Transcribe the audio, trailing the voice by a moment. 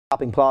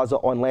Shopping plaza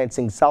on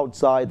Lansing's south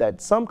side that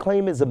some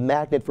claim is a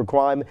magnet for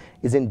crime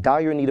is in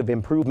dire need of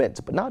improvement.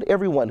 But not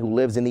everyone who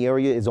lives in the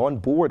area is on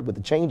board with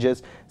the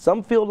changes.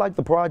 Some feel like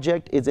the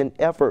project is an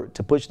effort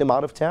to push them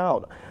out of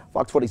town.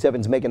 Fox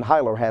 47's Megan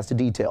Heiler has the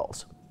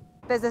details.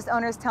 Business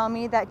owners tell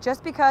me that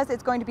just because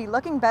it's going to be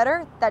looking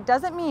better, that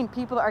doesn't mean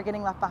people are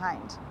getting left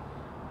behind.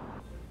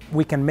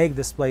 We can make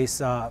this place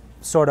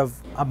sort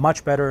of a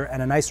much better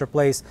and a nicer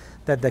place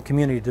that the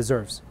community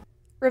deserves.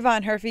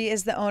 Ravon Herfy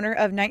is the owner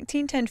of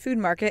 1910 Food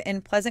Market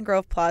in Pleasant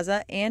Grove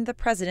Plaza and the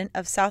president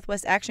of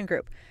Southwest Action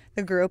Group.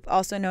 The group,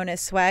 also known as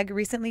SWAG,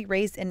 recently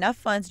raised enough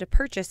funds to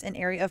purchase an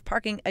area of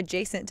parking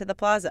adjacent to the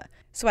plaza.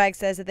 SWAG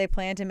says that they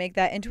plan to make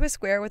that into a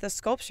square with a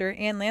sculpture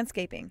and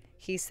landscaping.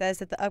 He says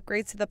that the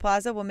upgrades to the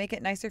plaza will make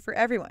it nicer for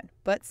everyone,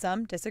 but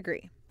some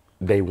disagree.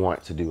 They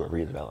want to do a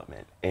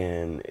redevelopment,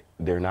 and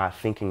they're not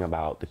thinking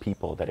about the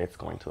people that it's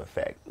going to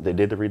affect. They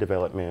did the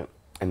redevelopment,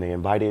 and they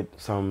invited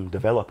some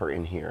developer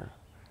in here.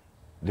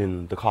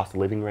 Then the cost of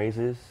living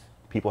raises,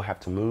 people have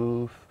to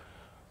move,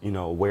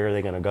 where are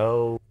they going to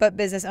go? But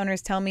business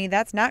owners tell me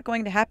that's not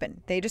going to happen.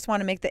 They just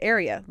want to make the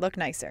area look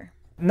nicer.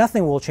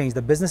 Nothing will change.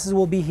 The businesses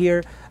will be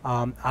here,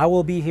 I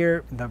will be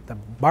here, the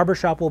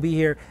barbershop will be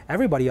here,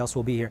 everybody else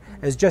will be here.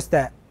 It's just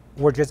that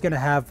we're just going to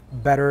have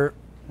better,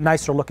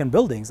 nicer looking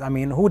buildings. I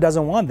mean, who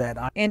doesn't want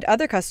that? And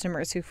other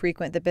customers who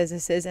frequent the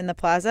businesses in the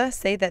plaza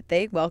say that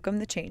they welcome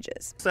the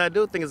changes. So I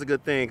do think it's a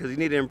good thing because you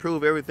need to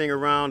improve everything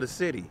around the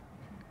city.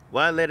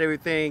 Why let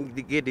everything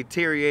get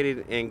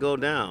deteriorated and go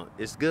down?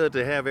 It's good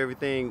to have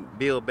everything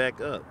build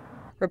back up.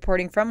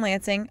 Reporting from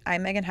Lansing,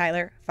 I'm Megan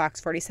Heiler, Fox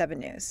 47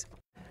 News.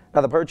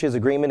 Now, the purchase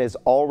agreement is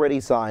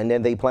already signed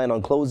and they plan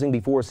on closing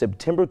before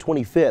September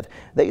 25th.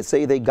 They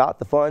say they got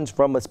the funds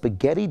from a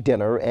spaghetti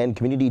dinner and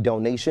community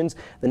donations.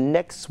 The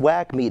next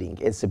SWAG meeting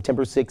is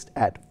September 6th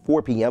at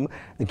 4 p.m.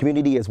 The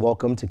community is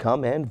welcome to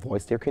come and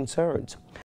voice their concerns.